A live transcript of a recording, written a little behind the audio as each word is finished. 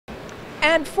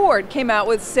and Ford came out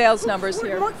with sales numbers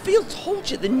here. Mark Field told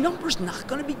you the number's not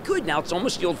going to be good. Now it's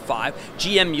almost yield 5.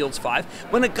 GM yields 5.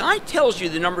 When a guy tells you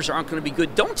the numbers aren't going to be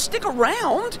good, don't stick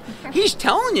around. He's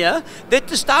telling you that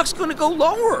the stock's going to go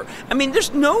lower. I mean,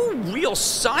 there's no real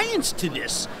science to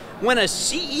this. When a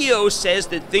CEO says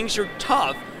that things are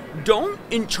tough, don't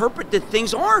interpret that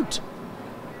things aren't.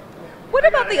 What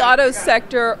about the auto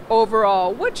sector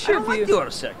overall? What's your view? I don't like the auto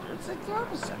sector. It's like the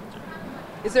auto sector.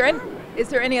 Is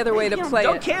there any other way to play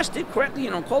don't it? Cast it correctly,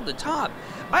 call the top.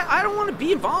 I don't want to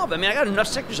be involved. I mean, I got enough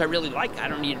sectors I really like. I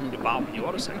don't need to be involved in the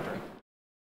auto sector.